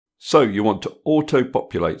So you want to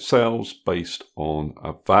auto-populate cells based on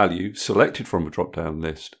a value selected from a drop-down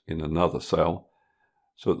list in another cell.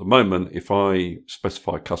 So at the moment, if I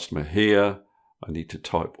specify customer here, I need to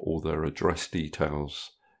type all their address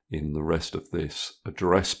details in the rest of this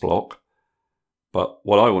address block. But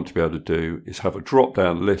what I want to be able to do is have a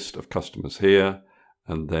drop-down list of customers here,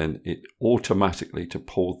 and then it automatically to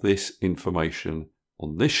pull this information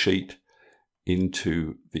on this sheet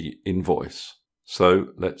into the invoice. So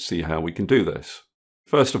let's see how we can do this.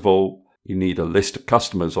 First of all, you need a list of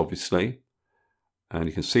customers, obviously. And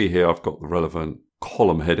you can see here I've got the relevant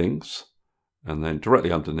column headings. And then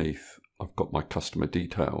directly underneath, I've got my customer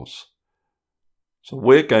details. So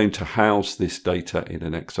we're going to house this data in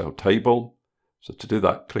an Excel table. So to do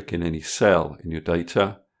that, click in any cell in your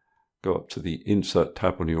data, go up to the Insert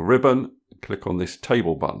tab on your ribbon, and click on this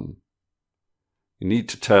Table button. You need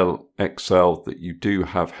to tell Excel that you do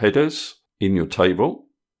have headers in your table.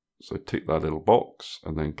 So tick that little box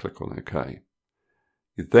and then click on OK.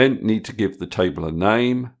 You then need to give the table a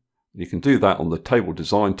name. You can do that on the Table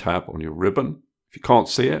Design tab on your ribbon. If you can't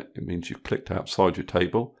see it, it means you've clicked outside your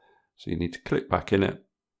table. So you need to click back in it,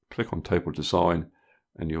 click on Table Design,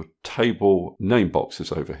 and your table name box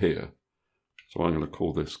is over here. So I'm going to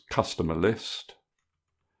call this Customer List.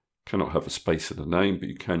 Cannot have a space in the name, but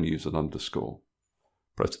you can use an underscore.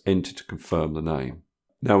 Press Enter to confirm the name.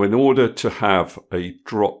 Now, in order to have a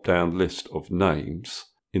drop-down list of names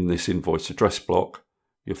in this invoice address block,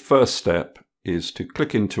 your first step is to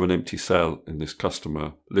click into an empty cell in this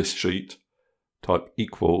customer list sheet, type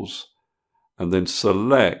equals, and then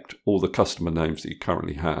select all the customer names that you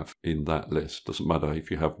currently have in that list. Doesn't matter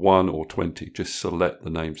if you have 1 or 20, just select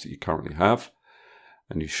the names that you currently have.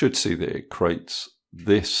 And you should see that it creates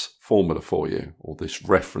this formula for you, or this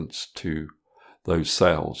reference to those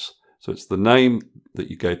cells. So it's the name that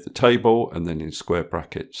you gave the table, and then in square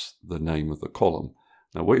brackets, the name of the column.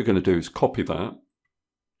 Now what you're going to do is copy that,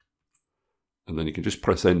 and then you can just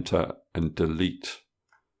press Enter and delete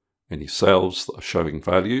any cells that are showing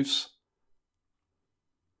values.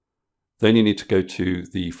 Then you need to go to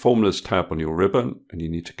the Formulas tab on your ribbon, and you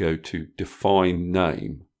need to go to Define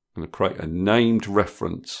Name. I'm going to create a named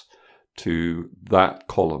reference to that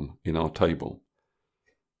column in our table.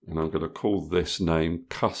 And I'm going to call this name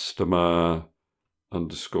customer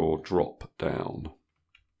underscore drop down.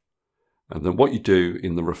 And then what you do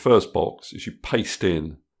in the reverse box is you paste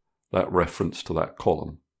in that reference to that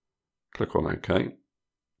column. Click on OK. And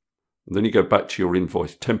then you go back to your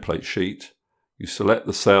invoice template sheet. You select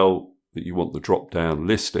the cell that you want the drop down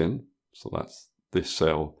list in. So that's this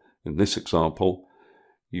cell in this example.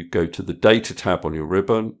 You go to the Data tab on your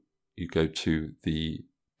ribbon. You go to the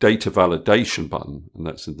Data Validation button, and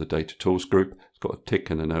that's in the Data Tools group. It's got a tick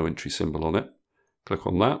and a no entry symbol on it. Click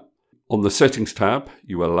on that. On the Settings tab,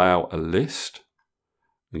 you allow a list.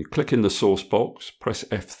 And you click in the source box, press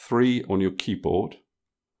F3 on your keyboard.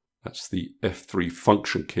 That's the F3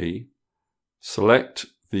 function key. Select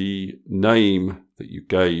the name that you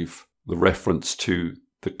gave the reference to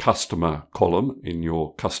the customer column in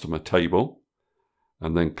your customer table,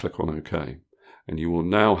 and then click on OK. And you will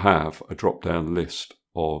now have a drop-down list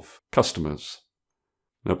of customers.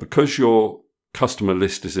 Now, because your customer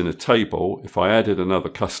list is in a table, if I added another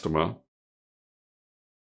customer,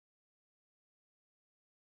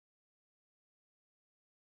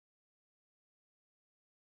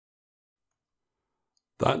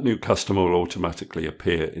 that new customer will automatically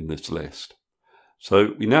appear in this list.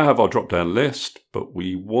 So we now have our drop-down list, but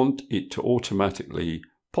we want it to automatically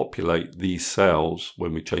populate these cells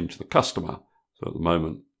when we change the customer. So at the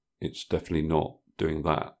moment, it's definitely not doing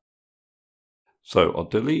that. So I'll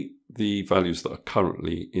delete the values that are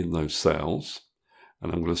currently in those cells,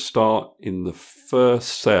 and I'm going to start in the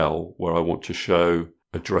first cell where I want to show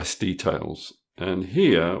address details. And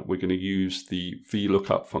here we're going to use the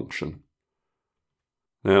VLOOKUP function.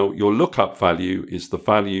 Now your lookup value is the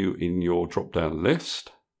value in your drop-down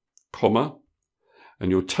list, comma,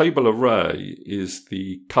 and your table array is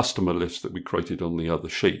the customer list that we created on the other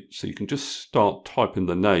sheet. So you can just start typing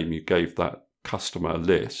the name you gave that customer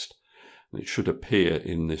list, and it should appear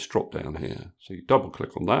in this drop-down here. So you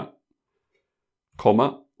double-click on that,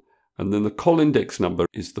 comma, and then the col index number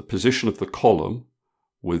is the position of the column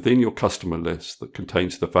within your customer list that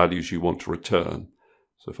contains the values you want to return.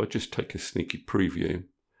 So if I just take a sneaky preview,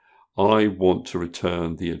 I want to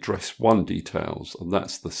return the address 1 details, and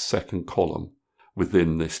that's the second column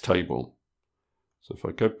within this table. So if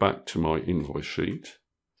I go back to my invoice sheet,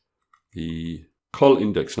 the col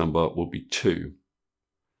index number will be 2.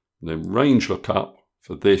 And then range lookup,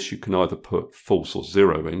 for this you can either put false or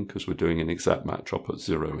 0 in, because we're doing an exact match. I'll put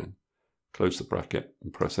 0 in. close the bracket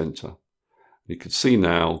and press enter. You can see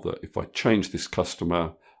now that if I change this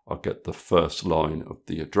customer, I'll get the first line of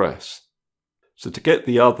the address. So to get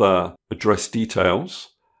the other address details,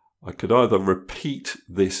 I could either repeat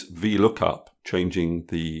this VLOOKUP, changing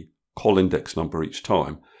the col index number each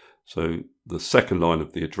time. So the second line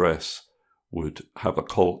of the address would have a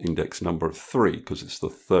col index number of 3 because it's the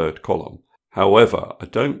third column. However, I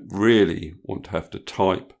don't really want to have to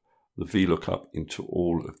type the VLOOKUP into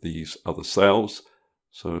all of these other cells.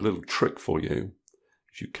 So a little trick for you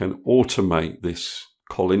is you can automate this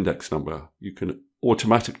col index number. You can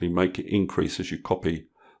automatically make it increase as you copy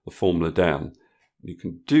the formula down. You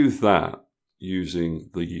can do that using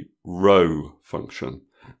the row function.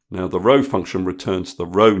 Now the row function returns the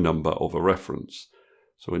row number of a reference.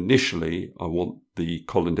 So initially I want the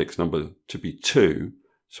col index number to be 2.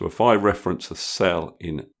 So if I reference a cell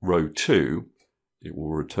in row 2, it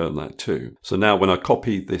will return that 2. So now when I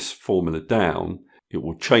copy this formula down, it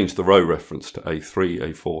will change the row reference to A3,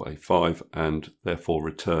 A4, A5, and therefore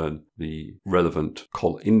return the relevant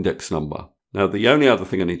col index number. Now, the only other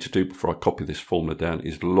thing I need to do before I copy this formula down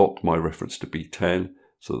is lock my reference to B10,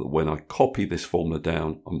 so that when I copy this formula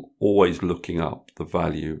down, I'm always looking up the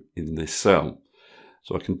value in this cell.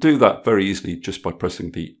 So I can do that very easily just by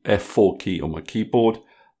pressing the F4 key on my keyboard.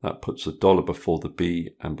 That puts a dollar before the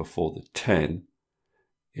B and before the 10.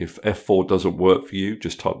 If F4 doesn't work for you,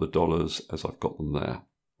 just type the dollars as I've got them there.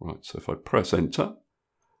 Right, so if I press enter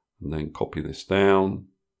and then copy this down,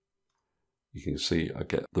 you can see I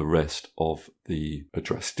get the rest of the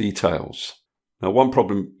address details. Now, one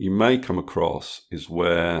problem you may come across is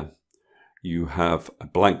where you have a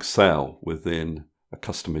blank cell within a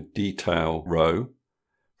customer detail row.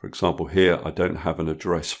 For example, here I don't have an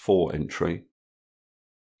address for entry.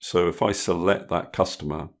 So if I select that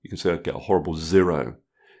customer, you can see I get a horrible 0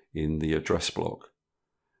 in the address block.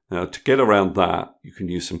 Now, to get around that, you can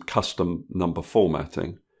use some custom number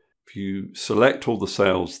formatting. If you select all the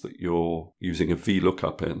cells that you're using a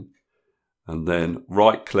VLOOKUP in, and then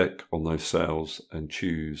right click on those cells and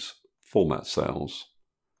choose Format Cells,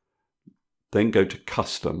 then go to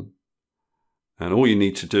Custom, and all you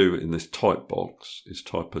need to do in this type box is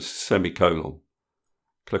type a semicolon.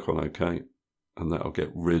 Click on OK, and that'll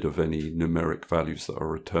get rid of any numeric values that are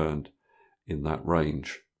returned in that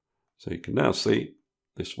range. So you can now see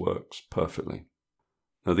this works perfectly.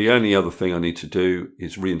 Now the only other thing I need to do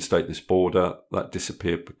is reinstate this border. That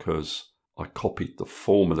disappeared because I copied the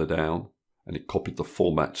formula down and it copied the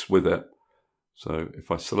formats with it. So if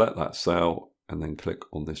I select that cell and then click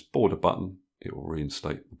on this border button, it will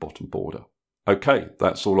reinstate the bottom border. Okay,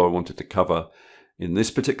 that's all I wanted to cover in this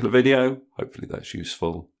particular video. Hopefully that's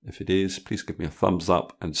useful. If it is, please give me a thumbs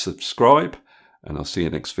up and subscribe, and I'll see you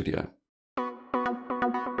next video.